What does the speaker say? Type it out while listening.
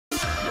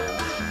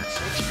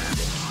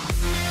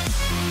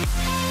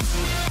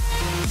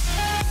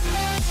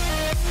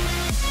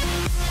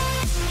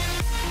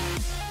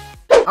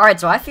Alright,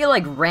 so I feel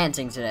like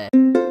ranting today.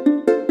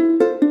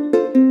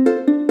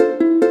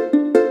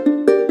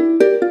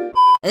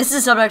 This is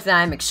a subject that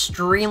I'm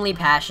extremely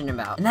passionate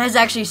about, and that is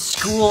actually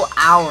school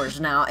hours.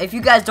 Now, if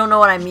you guys don't know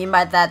what I mean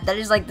by that, that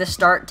is like the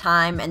start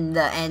time and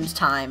the end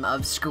time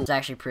of school. It's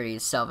actually pretty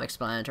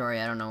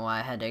self-explanatory. I don't know why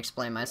I had to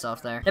explain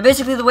myself there. Now,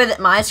 basically, the way that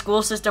my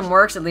school system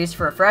works, at least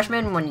for a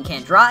freshman, when you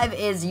can't drive,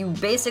 is you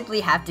basically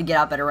have to get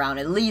up at around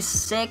at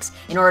least 6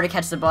 in order to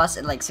catch the bus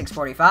at like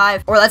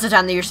 6:45, or that's the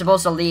time that you're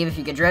supposed to leave if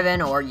you get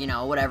driven, or, you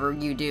know, whatever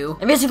you do.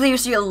 And basically, you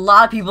see a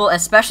lot of people,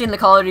 especially in the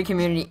Call of Duty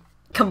community,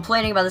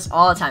 complaining about this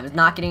all the time, is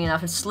not getting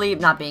enough sleep,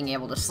 not being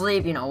able to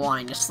sleep, you know,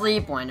 wanting to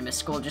sleep, wanting to miss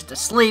school just to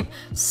sleep.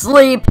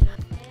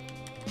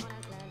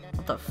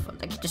 What the fuck?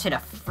 I just hit a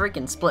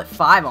freaking split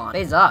 5 on.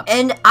 Phase up.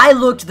 And I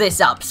looked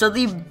this up. So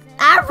the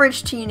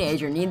average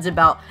teenager needs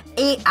about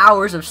 8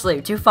 hours of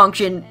sleep to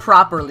function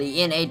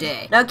properly in a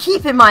day. Now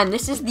keep in mind,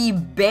 this is the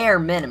bare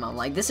minimum.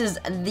 Like, this is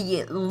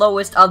the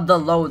lowest of the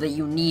low that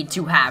you need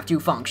to have to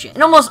function.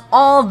 And almost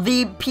all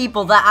the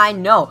people that I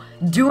know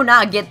do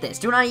not get this.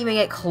 Do not even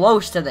get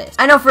close to this.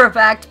 I know for a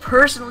fact,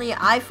 personally,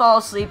 I fall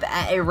asleep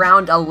at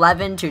around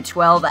 11 to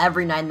 12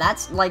 every night. And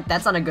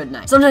that's on a good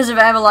night. Sometimes if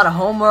I have a lot of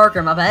homework or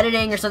I'm up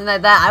editing or something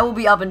like that, I will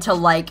be up until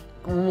like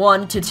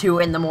 1 to 2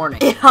 in the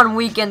morning. And on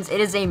weekends, it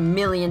is a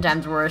million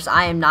times worse.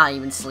 I am not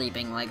even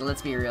sleeping. Like,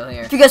 let's be real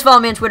here. If you guys follow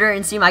me on Twitter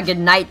and see my good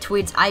night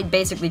tweets, I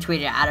basically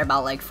tweet it at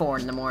about like 4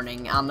 in the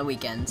morning on the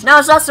weekends. Now,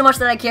 it's not so much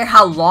that I care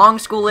how long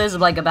school is,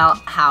 like about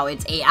how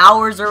it's 8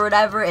 hours or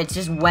whatever. It's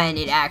just when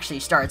it actually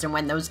starts and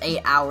when those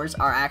 8 hours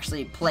are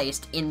actually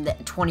placed in the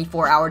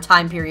 24-hour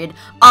time period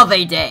of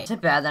a day. Is it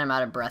bad that I'm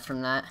out of breath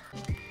from that?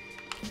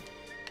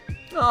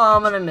 Oh,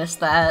 I'm gonna miss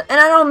that. And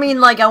I don't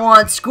mean like I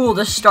want school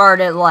to start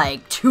at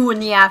like 2 in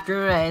the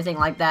afternoon or anything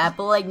like that,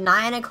 but like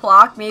 9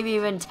 o'clock, maybe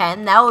even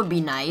 10, that would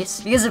be nice.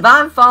 Because if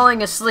I'm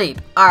falling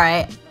asleep,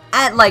 alright,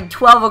 at like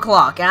 12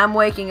 o'clock and I'm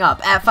waking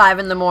up at 5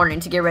 in the morning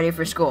to get ready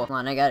for school. Hold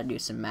on, I gotta do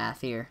some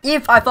math here.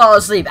 If I fall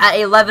asleep at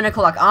 11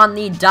 o'clock on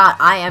the dot,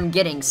 I am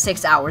getting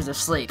 6 hours of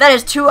sleep. That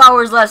is 2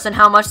 hours less than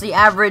how much the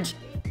average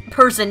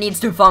person needs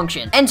to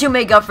function. And to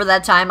make up for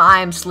that time,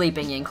 I am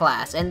sleeping in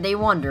class, and they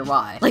wonder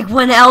why. Like,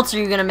 when else are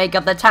you gonna make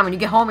up that time? When you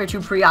get home, you're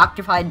too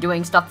preoccupied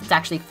doing stuff that's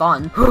actually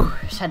fun. Whew,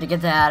 just had to get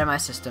that out of my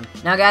system.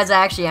 Now, guys,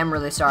 I actually am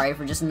really sorry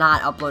for just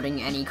not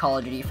uploading any Call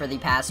of Duty for the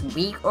past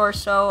week or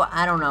so.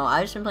 I don't know.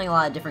 I've just been playing a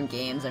lot of different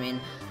games. I mean,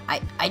 I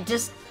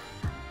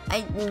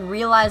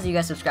realized you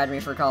guys subscribed to me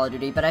for Call of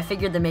Duty, but I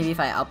figured that maybe if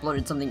I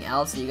uploaded something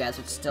else, you guys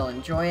would still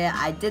enjoy it.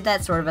 I did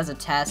that sort of as a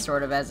test,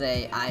 sort of as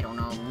a, I don't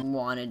know,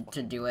 wanted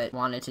to do it.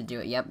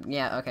 Yep,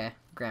 yeah, okay.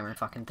 Grammar.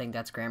 Fucking think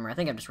that's grammar. I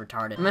think I'm just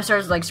retarded. I'm gonna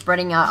start like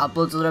spreading out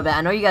uploads a little bit.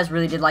 I know you guys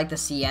really did like the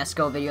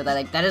CSGO video.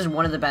 That is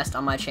one of the best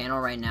on my channel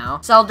right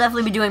now. So I'll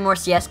definitely be doing more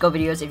CSGO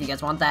videos if you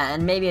guys want that,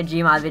 and maybe a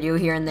Gmod video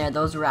here and there.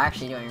 Those were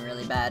actually doing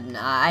really bad, and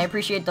I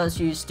appreciate those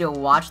who still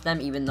watch them,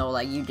 even though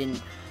like you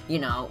didn't, you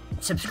know,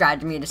 subscribe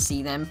to me to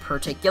see them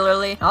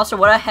particularly. Also,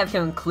 what I have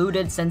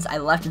concluded since I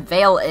left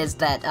Vale is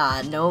that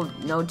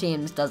no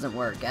teams doesn't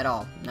work at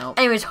all. No.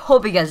 Anyways,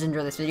 hope you guys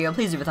enjoyed this video.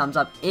 Please leave a thumbs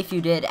up if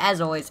you did.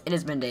 As always, it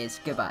has been Days.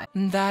 Goodbye.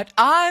 That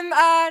I'm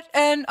at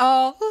an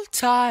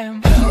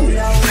all-time